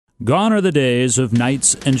Gone are the days of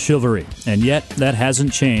knights and chivalry, and yet that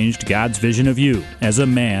hasn't changed God's vision of you as a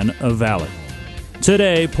man of valor.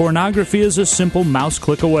 Today, pornography is a simple mouse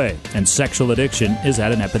click away, and sexual addiction is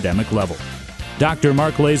at an epidemic level. Dr.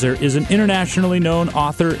 Mark Laaser is an internationally known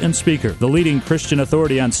author and speaker, the leading Christian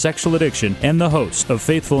authority on sexual addiction, and the host of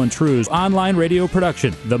Faithful and True's online radio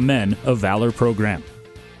production, the Men of Valor program.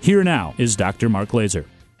 Here now is Dr. Mark Laaser.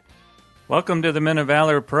 Welcome to the Men of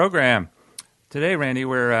Valor program. Today, Randy,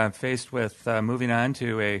 we're faced with moving on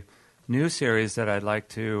to a new series that I'd like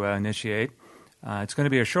to initiate. It's going to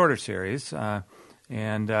be a shorter series,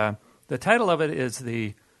 and the title of it is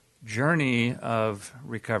The Journey of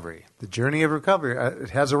Recovery. The Journey of Recovery.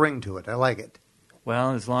 It has a ring to it. I like it.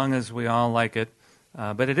 Well, as long as we all like it.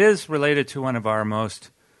 But it is related to one of our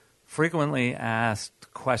most frequently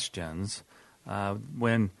asked questions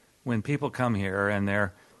when people come here and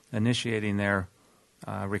they're initiating their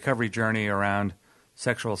recovery journey around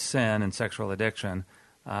sexual sin and sexual addiction.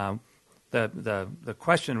 The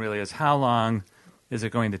question really is, how long is it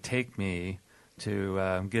going to take me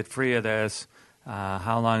to get free of this?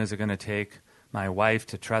 How long is it going to take my wife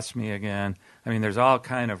to trust me again? I mean, there's all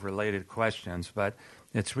kind of related questions, but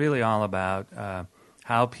it's really all about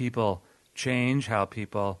how people change, how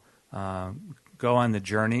people go on the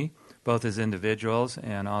journey, both as individuals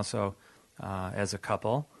and also as a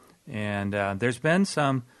couple. And there's been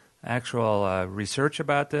some actual research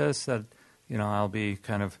about this that I'll be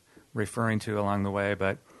kind of referring to along the way.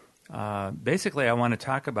 But basically, I want to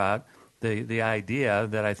talk about the idea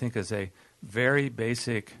that I think is a very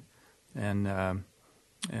basic and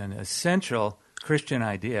essential Christian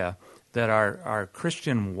idea, that our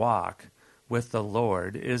Christian walk with the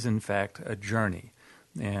Lord is in fact a journey,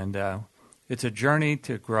 and it's a journey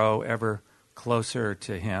to grow ever closer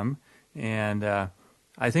to Him. And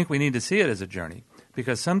I think we need to see it as a journey,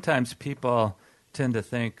 because sometimes people tend to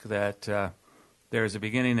think that there's a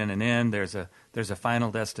beginning and an end, there's a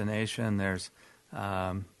final destination,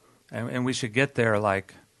 and we should get there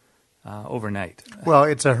like overnight. Well,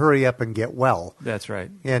 it's a hurry up and get well. That's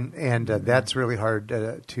right, and that's really hard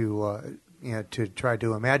to try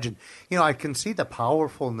to imagine. I can see the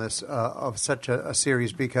powerfulness of such a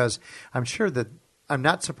series, because I'm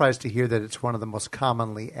not surprised to hear that it's one of the most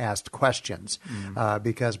commonly asked questions,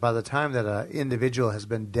 because by the time that an individual has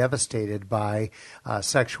been devastated by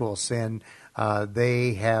sexual sin,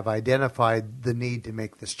 they have identified the need to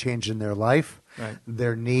make this change in their life, right.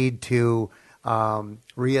 Their need to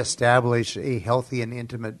reestablish a healthy and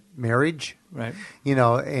intimate marriage, right?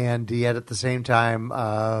 And yet at the same time,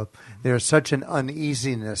 there's such an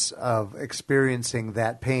uneasiness of experiencing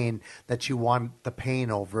that pain that you want the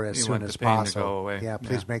pain over as soon as possible. Go away. Yeah,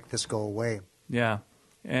 please make this go away. Yeah,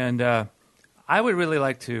 and I would really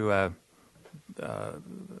like to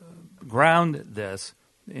ground this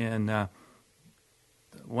in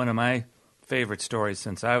one of my favorite stories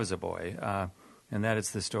since I was a boy, and that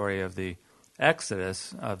is the story of the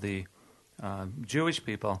Exodus of the Jewish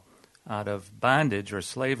people out of bondage or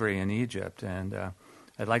slavery in Egypt. And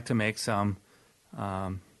I'd like to make some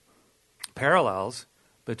parallels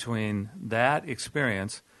between that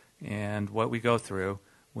experience and what we go through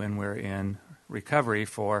when we're in recovery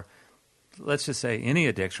for, let's just say, any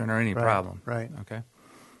addiction or any problem. Right. Okay.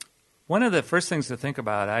 One of the first things to think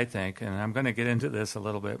about, I think, and I'm going to get into this a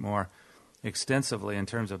little bit more extensively in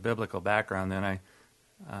terms of biblical background than I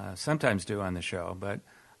sometimes do on the show, but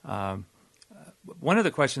one of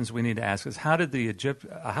the questions we need to ask is, how did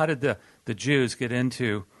the Jews get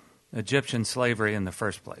into Egyptian slavery in the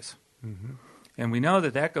first place? Mm-hmm. And we know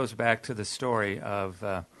that goes back to the story of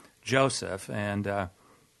Joseph, and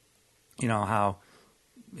how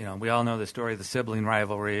we all know the story of the sibling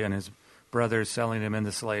rivalry and his brothers selling him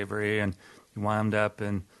into slavery, and he wound up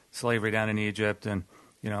in slavery down in Egypt, and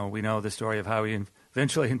we know the story of how he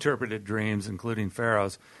eventually interpreted dreams, including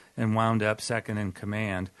Pharaoh's, and wound up second in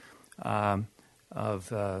command of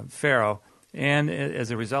Pharaoh. And as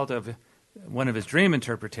a result of one of his dream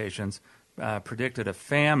interpretations, predicted a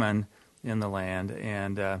famine in the land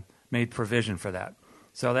and made provision for that.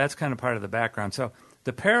 So that's kind of part of the background. So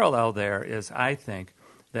the parallel there is, I think,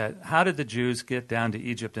 that how did the Jews get down to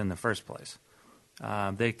Egypt in the first place?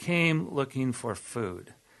 They came looking for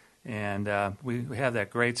food. And we have that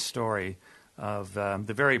great story of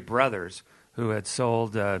the very brothers who had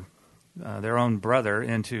sold their own brother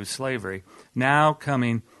into slavery, now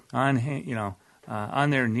coming on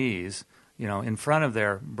their knees, in front of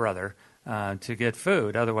their brother to get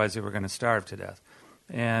food. Otherwise, they were going to starve to death.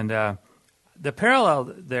 And the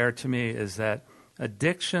parallel there to me is that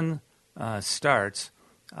addiction starts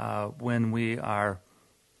when we are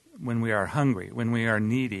hungry, when we are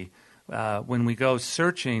needy, when we go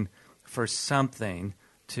searching for something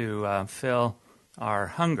to fill our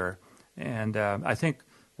hunger. And I think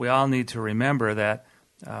we all need to remember that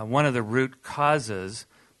one of the root causes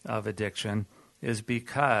of addiction is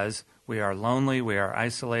because we are lonely, we are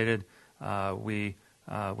isolated, we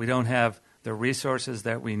don't have the resources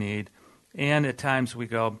that we need, and at times we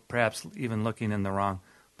go perhaps even looking in the wrong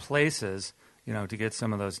places, to get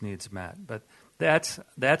some of those needs met. But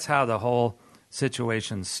that's how the whole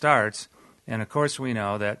situation starts. And of course we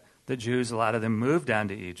know that the Jews, a lot of them moved down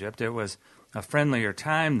to Egypt. It was a friendlier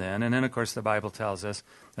time then. And then, of course, the Bible tells us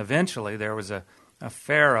eventually there was a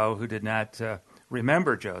Pharaoh who did not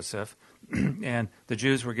remember Joseph, and the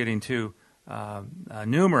Jews were getting too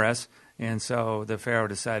numerous, and so the Pharaoh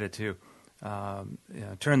decided to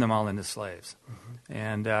turn them all into slaves. Mm-hmm.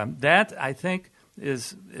 And that, I think,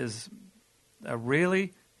 is a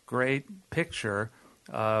really great picture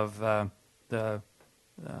of the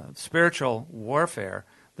spiritual warfare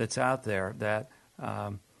that's out there, that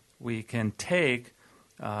we can take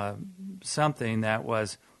something that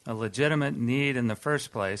was a legitimate need in the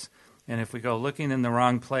first place, and if we go looking in the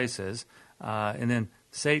wrong places, and then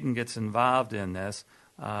Satan gets involved in this,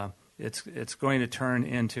 it's going to turn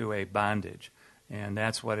into a bondage. And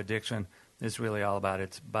that's what addiction is really all about.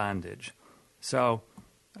 It's bondage. So,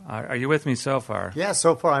 are you with me so far? Yeah,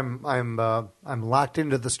 so far I'm locked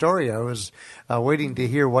into the story. I was waiting to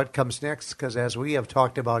hear what comes next, because as we have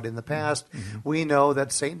talked about in the past, we know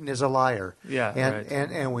that Satan is a liar. Yeah,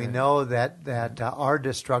 and we know that our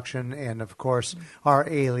destruction and of course our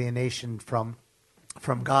alienation from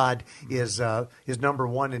God is number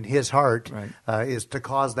one in his heart, is to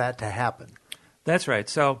cause that to happen. That's right.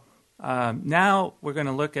 So now we're going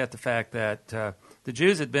to look at the fact that the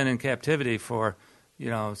Jews had been in captivity for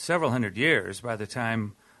several hundred years by the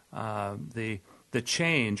time the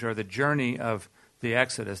change or the journey of the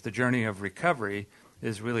Exodus, the journey of recovery,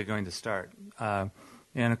 is really going to start. And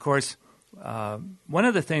of course, one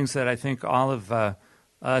of the things that I think all of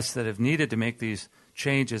us that have needed to make these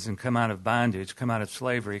changes and come out of bondage, come out of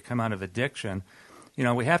slavery, come out of addiction,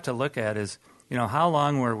 we have to look at is, how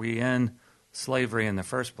long were we in slavery in the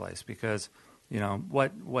first place? Because,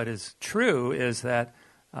 what is true is that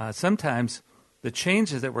sometimes the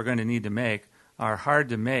changes that we're going to need to make are hard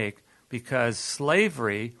to make because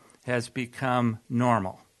slavery has become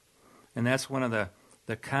normal. And that's one of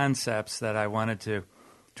the concepts that I wanted to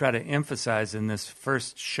try to emphasize in this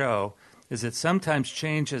first show, is that sometimes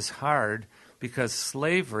change is hard because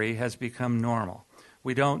slavery has become normal.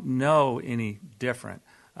 We don't know any different.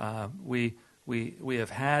 We have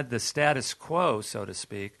had the status quo, so to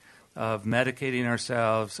speak, of medicating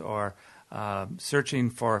ourselves or searching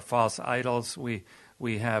for false idols. We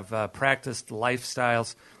have practiced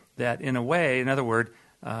lifestyles that, in a way, in other words,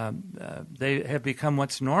 they have become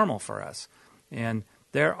what's normal for us. And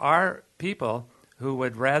there are people who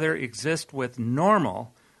would rather exist with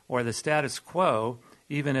normal or the status quo,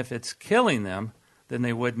 even if it's killing them, than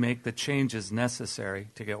they would make the changes necessary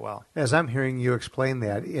to get well. As I'm hearing you explain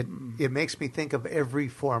that, it makes me think of every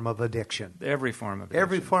form of addiction. Every form of addiction.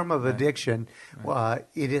 Every form of addiction,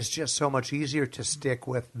 it is just so much easier to stick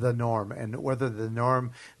with the norm. And whether the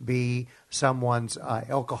norm be someone's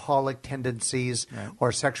alcoholic tendencies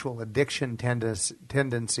or sexual addiction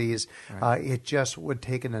tendencies, it just would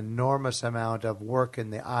take an enormous amount of work in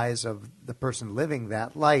the eyes of the person living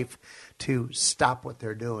that life to stop what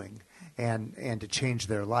they're doing and to change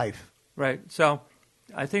their life. Right. So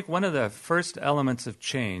I think one of the first elements of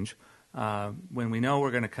change, when we know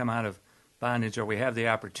we're going to come out of bondage or we have the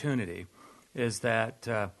opportunity, is that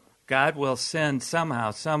God will send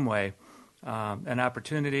somehow, some way, an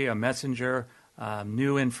opportunity, a messenger,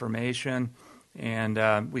 new information.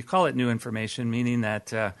 And we call it new information, meaning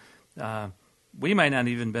that we might not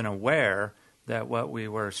even been aware that what we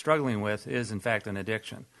were struggling with is, in fact, an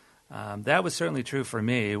addiction. That was certainly true for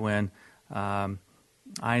me when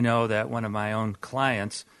I know that one of my own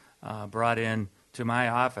clients brought in to my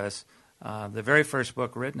office the very first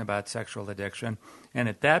book written about sexual addiction, and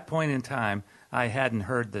at that point in time, I hadn't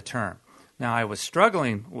heard the term. Now, I was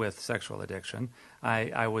struggling with sexual addiction.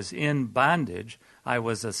 I was in bondage. I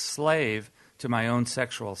was a slave to my own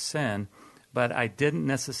sexual sin, but I didn't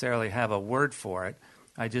necessarily have a word for it.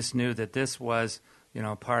 I just knew that this was,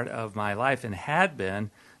 part of my life and had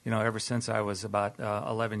been, ever since I was about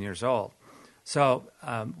 11 years old. So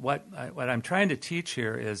what I'm trying to teach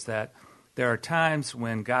here is that there are times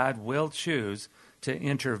when God will choose to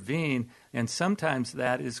intervene, and sometimes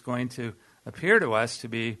that is going to appear to us to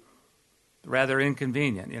be rather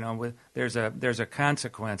inconvenient. There's a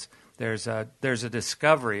consequence. There's a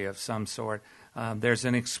discovery of some sort. There's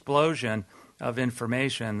an explosion of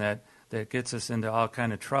information that that gets us into all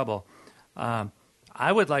kind of trouble.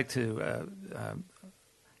 I would like to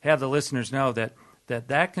have the listeners know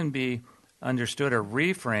that can be understood or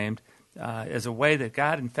reframed as a way that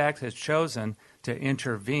God, in fact, has chosen to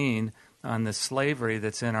intervene on the slavery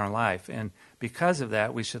that's in our life. And because of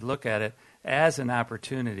that, we should look at it as an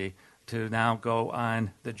opportunity to now go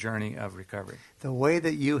on the journey of recovery. The way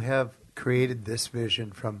that you have created this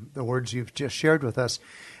vision from the words you've just shared with us,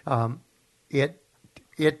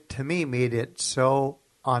 it to me made it so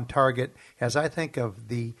on target as I think of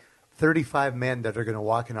the 35 men that are going to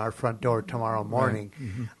walk in our front door tomorrow morning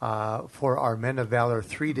for our Men of Valor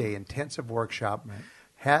 3-day intensive workshop.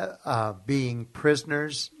 Being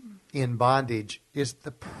prisoners in bondage is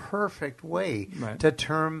the perfect way to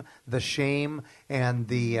term the shame and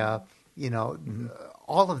the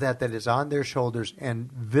all of that is on their shoulders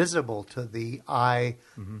and visible to the eye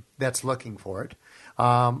that's looking for it.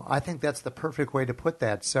 I think that's the perfect way to put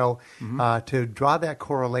that. So to draw that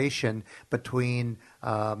correlation between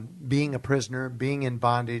being a prisoner, being in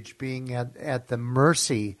bondage, being at the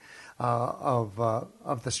mercy of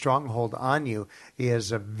the stronghold on you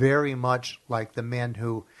is very much like the men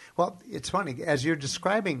who, well, it's funny, as you're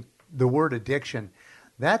describing the word addiction,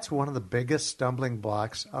 that's one of the biggest stumbling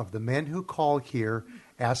blocks of the men who call here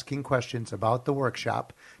asking questions about the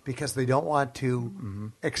workshop because they don't want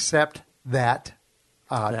to accept that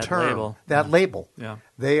term, label. That label. Yeah.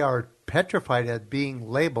 They are petrified at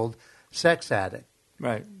being labeled sex addict.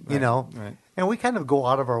 Right. And we kind of go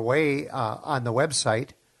out of our way on the website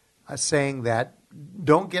saying that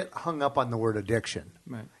don't get hung up on the word addiction.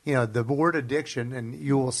 Right. The word addiction, and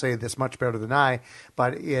you will say this much better than I,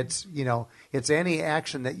 but it's any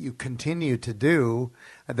action that you continue to do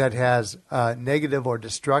that has negative or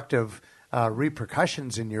destructive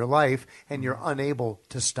repercussions in your life, and you're unable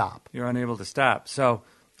to stop. You're unable to stop. So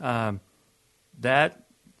that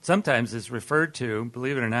sometimes is referred to,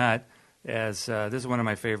 believe it or not, as, this is one of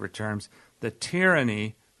my favorite terms, the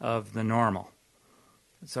tyranny of the normal.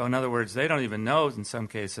 So in other words, they don't even know in some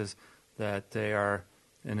cases that they are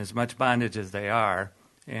in as much bondage as they are.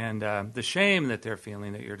 And the shame that they're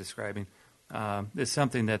feeling that you're describing is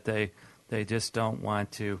something that they just don't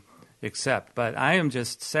want to accept. But I am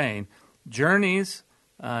just saying journeys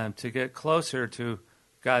to get closer to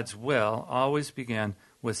God's will always begin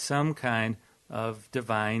with some kind of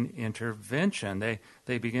divine intervention.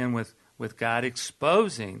 They begin with God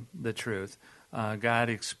exposing the truth, God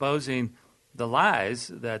exposing the lies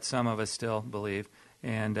that some of us still believe,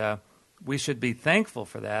 and we should be thankful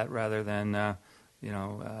for that rather than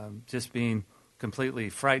just being completely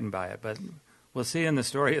frightened by it. But we'll see in the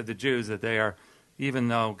story of the Jews that they are, even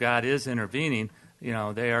though God is intervening,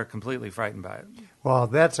 they are completely frightened by it. Well,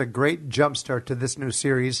 that's a great jumpstart to this new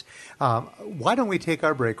series. Why don't we take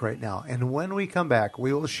our break right now? And when we come back,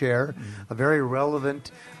 we will share a very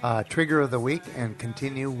relevant trigger of the week and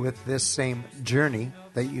continue with this same journey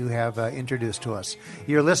that you have introduced to us.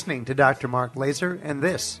 You're listening to Dr. Mark Laaser, and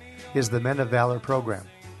this is the Men of Valor program.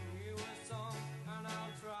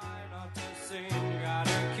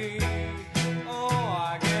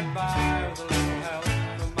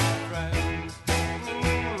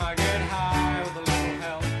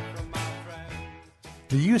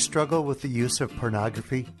 Do you struggle with the use of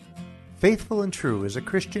pornography? Faithful and True is a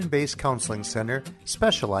Christian-based counseling center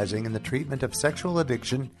specializing in the treatment of sexual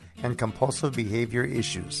addiction and compulsive behavior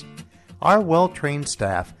issues. Our well-trained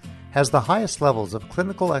staff has the highest levels of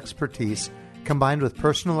clinical expertise combined with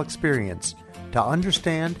personal experience to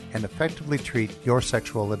understand and effectively treat your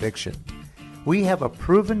sexual addiction. We have a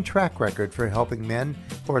proven track record for helping men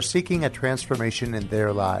who are seeking a transformation in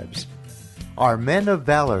their lives. Our Men of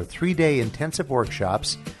Valor 3-day intensive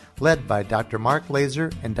workshops, led by Dr. Mark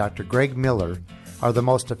Laaser and Dr. Greg Miller, are the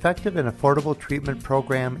most effective and affordable treatment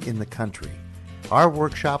program in the country. Our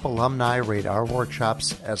workshop alumni rate our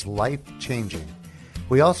workshops as life-changing.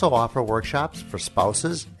 We also offer workshops for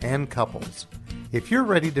spouses and couples. If you're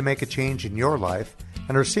ready to make a change in your life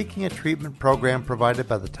and are seeking a treatment program provided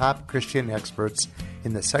by the top Christian experts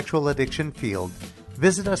in the sexual addiction field,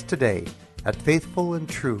 visit us today at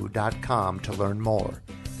faithfulandtrue.com to learn more.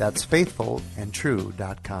 That's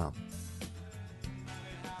faithfulandtrue.com.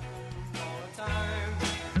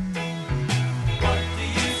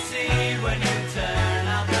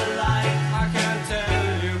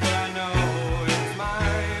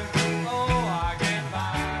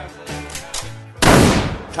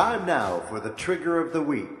 Time now for the Trigger of the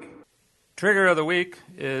Week. Trigger of the Week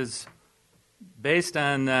is based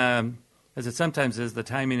on, as it sometimes is, the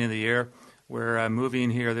timing of the year. We're moving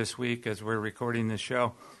here this week as we're recording this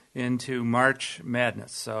show into March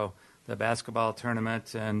Madness, so the basketball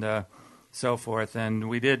tournament. And so forth. And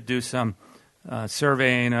we did do some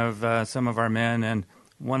surveying of some of our men, and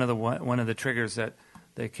one of the triggers that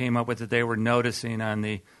they came up with that they were noticing on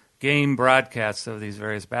the game broadcasts of these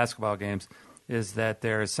various basketball games is that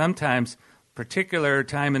there is sometimes particular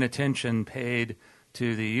time and attention paid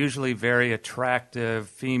to the usually very attractive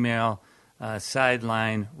female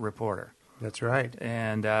sideline reporter. That's right.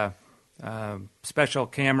 And special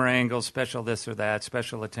camera angles, special this or that,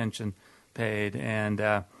 special attention paid.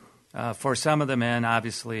 And for some of the men,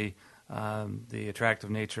 obviously, the attractive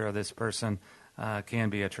nature of this person can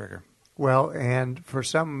be a trigger. Well, and for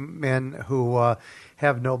some men who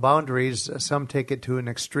have no boundaries, some take it to an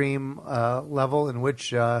extreme level in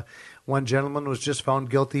which one gentleman was just found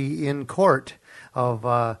guilty in court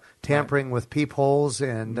of tampering with peepholes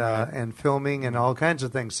and filming and all kinds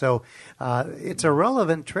of things. So it's a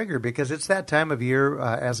relevant trigger because it's that time of year,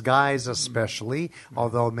 as guys especially,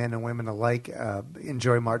 although men and women alike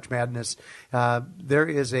enjoy March Madness, there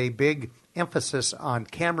is a big emphasis on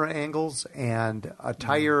camera angles and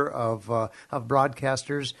attire of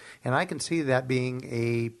broadcasters, and I can see that being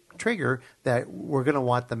a trigger that we're going to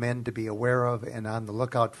want the men to be aware of and on the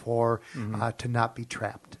lookout for to not be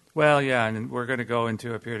trapped. Well, yeah, and we're going to go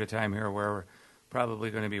into a period of time here where we're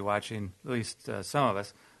probably going to be watching, at least some of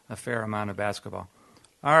us, a fair amount of basketball.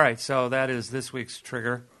 All right, so that is this week's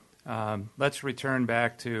trigger. Let's return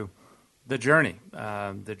back to the journey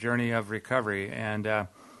of recovery, and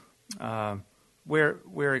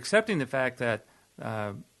we're accepting the fact that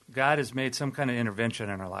God has made some kind of intervention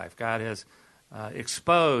in our life. God has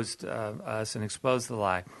exposed us and exposed the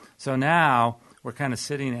lie. So now we're kind of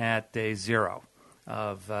sitting at day 0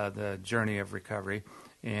 of the journey of recovery.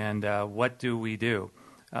 And what do we do?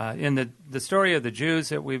 In the story of the Jews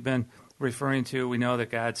that we've been referring to, we know that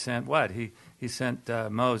God sent what? He sent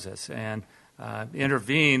Moses and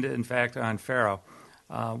intervened, in fact, on Pharaoh.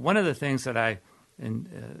 One of the things that I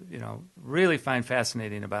really find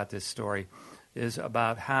fascinating about this story is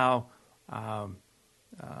about how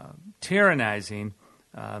tyrannizing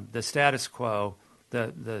the status quo,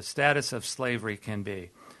 the status of slavery can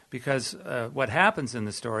be. Because what happens in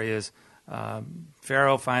the story is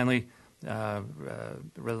Pharaoh finally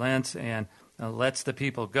relents and lets the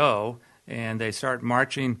people go, and they start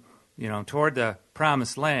marching, toward the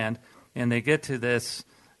promised land, and they get to this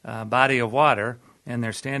body of water, and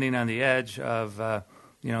they're standing on the edge of the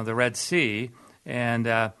Red Sea, and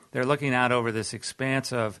they're looking out over this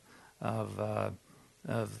expanse of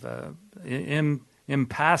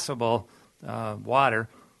impassable water,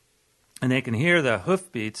 and they can hear the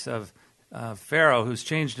hoofbeats of Pharaoh, who's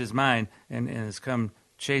changed his mind and has come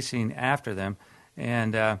chasing after them.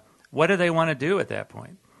 And what do they want to do at that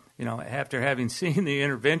point? After having seen the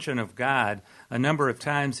intervention of God a number of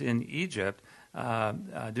times in Egypt,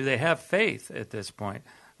 do they have faith at this point?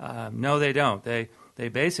 No, they don't. They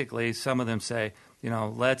basically, some of them say,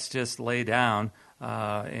 let's just lay down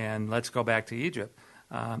and let's go back to Egypt.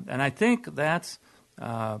 And I think that's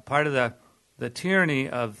part of the tyranny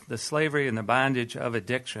of the slavery and the bondage of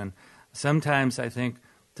addiction. Sometimes I think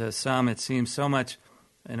to some it seems so much,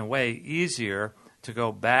 in a way, easier to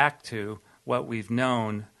go back to what we've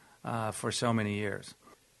known for so many years.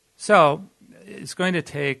 So it's going to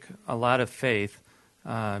take a lot of faith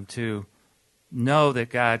to know that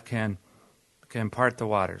God can part the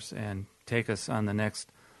waters and take us on the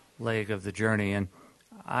next leg of the journey. And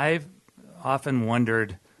I've often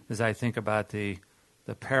wondered, as I think about the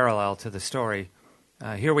parallel to the story,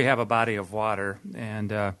 here we have a body of water,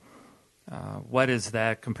 and what is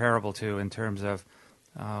that comparable to in terms of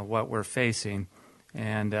what we're facing?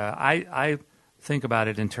 And I think about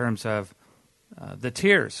it in terms of the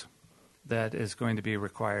tears that is going to be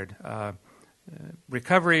required.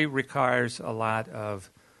 Recovery requires a lot of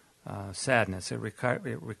sadness. It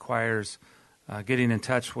requires getting in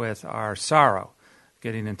touch with our sorrow,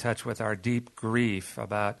 getting in touch with our deep grief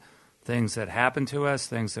about things that happen to us,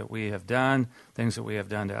 things that we have done, things that we have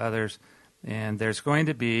done to others. And there's going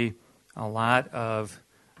to be a lot of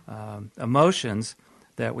emotions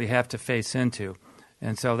that we have to face into.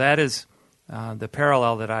 And so that is the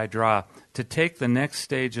parallel that I draw. To take the next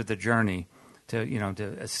stage of the journey, to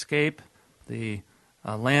escape the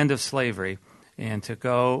land of slavery and to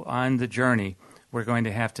go on the journey, we're going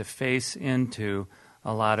to have to face into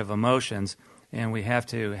a lot of emotions, and we have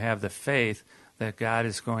to have the faith that God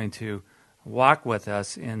is going to walk with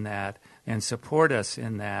us in that and support us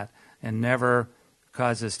in that and never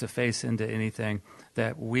cause us to face into anything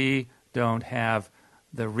that we don't have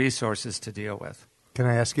the resources to deal with. Can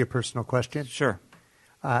I ask you a personal question? Sure.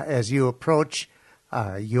 As you approach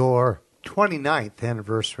your 29th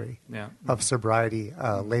anniversary Yeah. of sobriety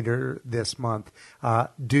later this month.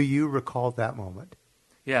 Do you recall that moment?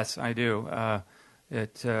 Yes, I do.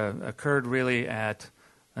 It occurred really at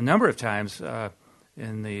a number of times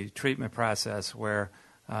in the treatment process, where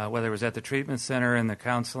whether it was at the treatment center, in the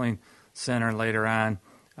counseling center later on,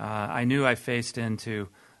 I knew I faced into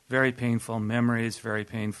very painful memories, very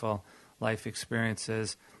painful life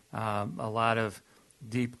experiences, a lot of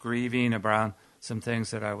deep grieving around some things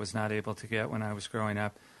that I was not able to get when I was growing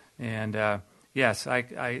up. And yes,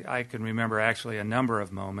 I can remember actually a number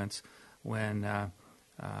of moments when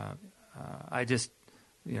I just,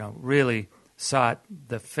 really sought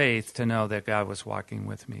the faith to know that God was walking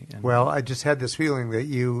with me. And well, I just had this feeling that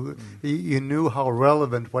you knew how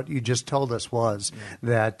relevant what you just told us was,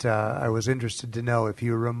 that I was interested to know if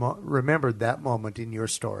you remembered that moment in your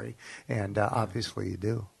story, and obviously you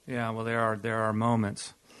do. Yeah, well, there are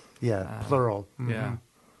moments. Yeah, plural. Mm-hmm. Yeah.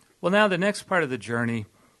 Well, now the next part of the journey,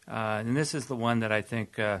 and this is the one that I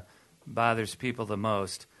think bothers people the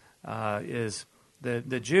most, is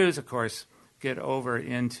the Jews, of course, get over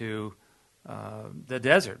into the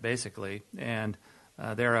desert, basically, and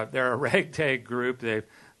they're a ragtag group.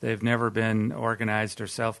 They've never been organized or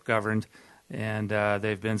self-governed, and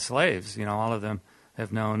they've been slaves. All of them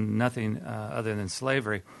have known nothing other than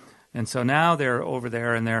slavery, and so now they're over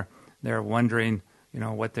there and they're wondering,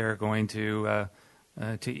 what they're going to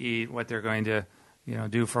eat, what they're going to,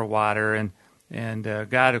 do for water, and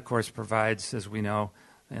God, of course, provides, as we know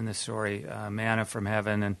in the story, manna from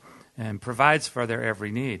heaven and provides for their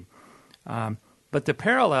every need. But the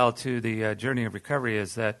parallel to the journey of recovery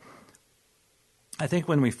is that I think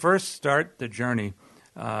when we first start the journey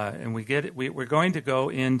and we're going to go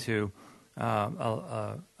into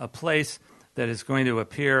a place that is going to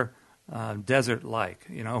appear desert-like.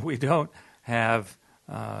 We don't have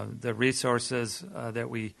the resources that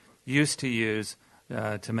we used to use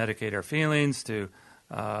to medicate our feelings, to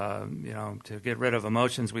get rid of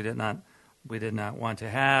emotions we did not want to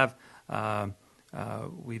have.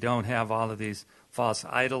 We don't have all of these false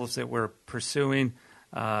idols that we're pursuing,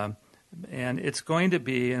 and it's going to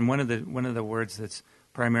be. And one of the words that's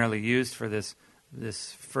primarily used for this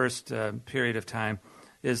first period of time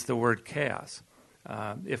is the word chaos.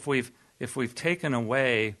 If we've taken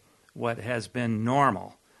away what has been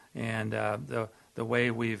normal and the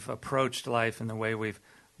way we've approached life and the way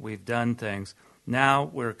we've done things, now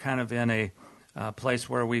we're kind of in a place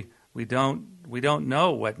where we don't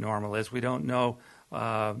know what normal is. We don't know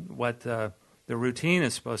what the routine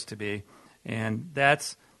is supposed to be, and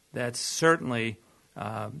that's certainly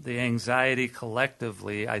the anxiety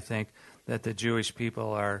collectively, I think, that the Jewish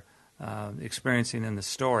people are experiencing in the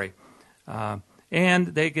story, and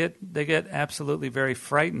they get absolutely very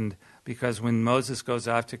frightened, because when Moses goes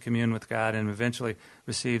off to commune with God and eventually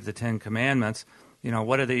receive the Ten Commandments,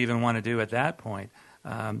 what do they even want to do at that point?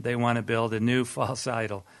 They want to build a new false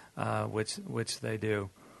idol, which they do.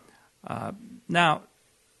 Now,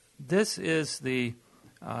 this is the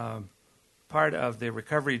part of the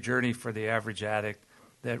recovery journey for the average addict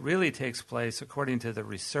that really takes place, according to the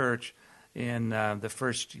research, in the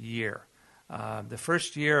first year. The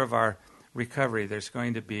first year of our recovery, there's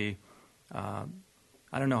going to be, I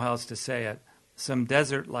don't know how else to say it, some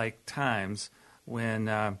desert-like times when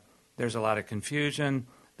there's a lot of confusion,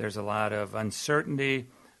 there's a lot of uncertainty,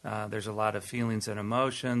 there's a lot of feelings and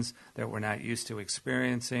emotions that we're not used to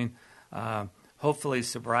experiencing. Hopefully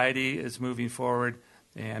sobriety is moving forward,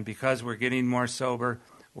 and because we're getting more sober,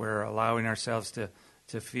 we're allowing ourselves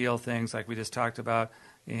to feel things like we just talked about,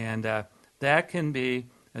 and that can be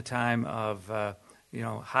a time of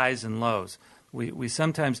highs and lows. We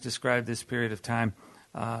sometimes describe this period of time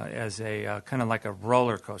as a kind of like a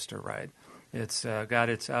roller coaster ride. It's got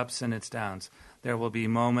its ups and its downs. There will be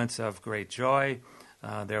moments of great joy.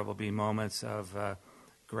 There will be moments of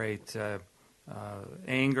great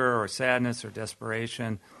anger or sadness or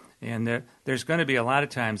desperation. And there's going to be a lot of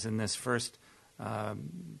times in this first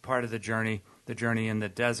part of the journey in the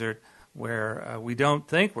desert, where we don't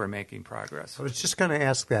think we're making progress. I was just going to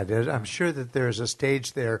ask that. I'm sure that there's a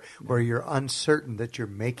stage there where you're uncertain that you're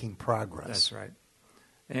making progress. That's right.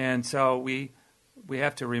 And so we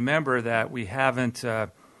have to remember that we haven't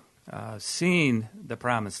seen the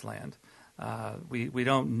promised land. We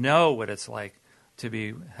don't know what it's like to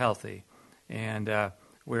be healthy, and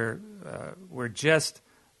we're just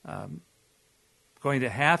going to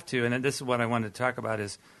have to. And this is what I wanted to talk about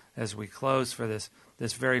as we close for this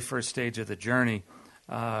very first stage of the journey.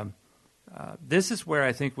 This is where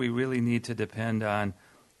I think we really need to depend on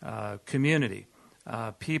community,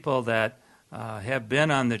 people that have been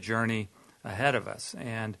on the journey ahead of us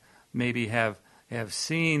and maybe have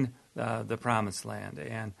seen the promised land,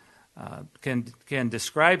 and can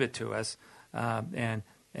describe it to us and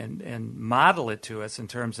model it to us in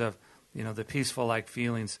terms of the peaceful like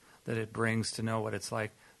feelings that it brings to know what it's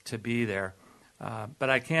like to be there. But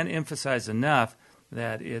I can't emphasize enough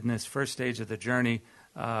that in this first stage of the journey,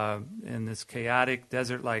 in this chaotic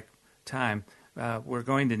desert-like time, we're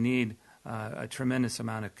going to need a tremendous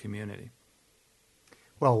amount of community.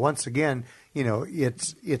 Well, once again,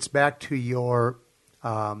 it's back to your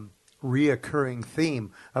reoccurring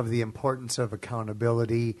theme of the importance of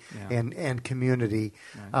accountability and community.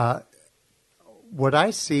 Right. What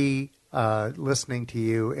I see listening to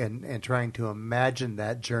you and trying to imagine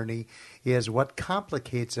that journey is what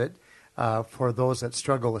complicates it for those that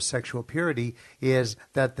struggle with sexual purity is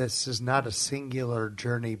that this is not a singular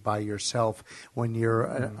journey by yourself when you're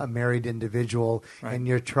a married individual and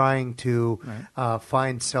you're trying to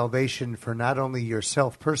find salvation for not only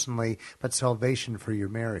yourself personally, but salvation for your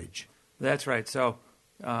marriage. That's right. So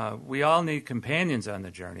we all need companions on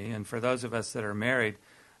the journey. And for those of us that are married,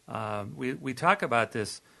 we talk about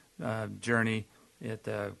this journey at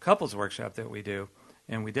the couples workshop that we do.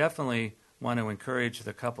 And we definitely want to encourage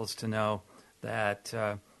the couples to know that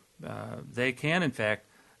they can, in fact,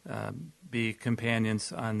 be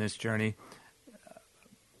companions on this journey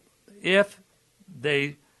if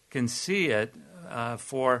they can see it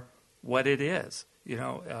for what it is.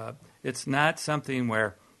 It's not something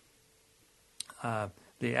where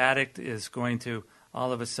the addict is going to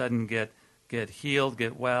all of a sudden get healed,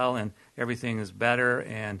 get well, and everything is better,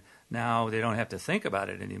 and now they don't have to think about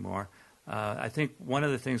it anymore. I think one of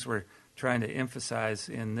the things we're trying to emphasize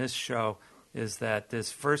in this show is that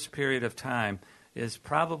this first period of time is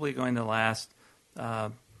probably going to last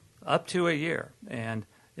up to a year, and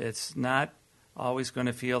it's not always going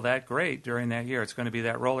to feel that great during that year. It's going to be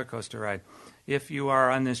that roller coaster ride. If you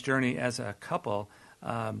are on this journey as a couple,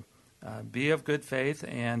 be of good faith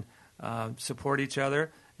and support each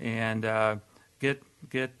other and get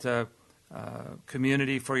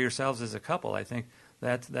community for yourselves as a couple. I think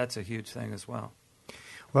that's a huge thing as well.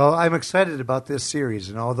 Well, I'm excited about this series,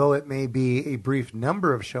 and although it may be a brief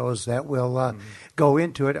number of shows that will go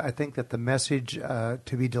into it, I think that the message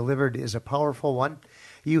to be delivered is a powerful one.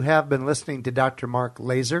 You have been listening to Dr. Mark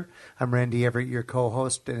Laaser. I'm Randy Everett, your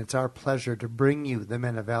co-host, and it's our pleasure to bring you the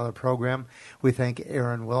Men of Valor program. We thank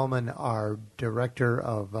Aaron Willman, our director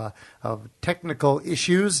of technical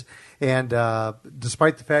issues, and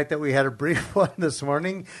despite the fact that we had a brief one this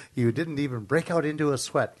morning, you didn't even break out into a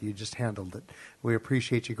sweat. You just handled it. We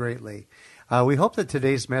appreciate you greatly. We hope that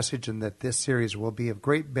today's message and that this series will be of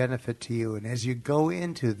great benefit to you. And as you go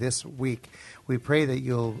into this week, we pray that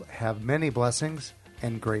you'll have many blessings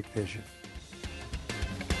and great vision.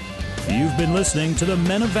 You've been listening to the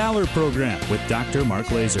Men of Valor program with Dr. Mark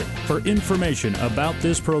Laaser. For information about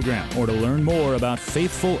this program or to learn more about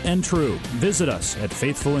Faithful and True, visit us at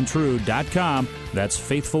faithfulandtrue.com. That's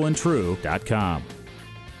faithfulandtrue.com.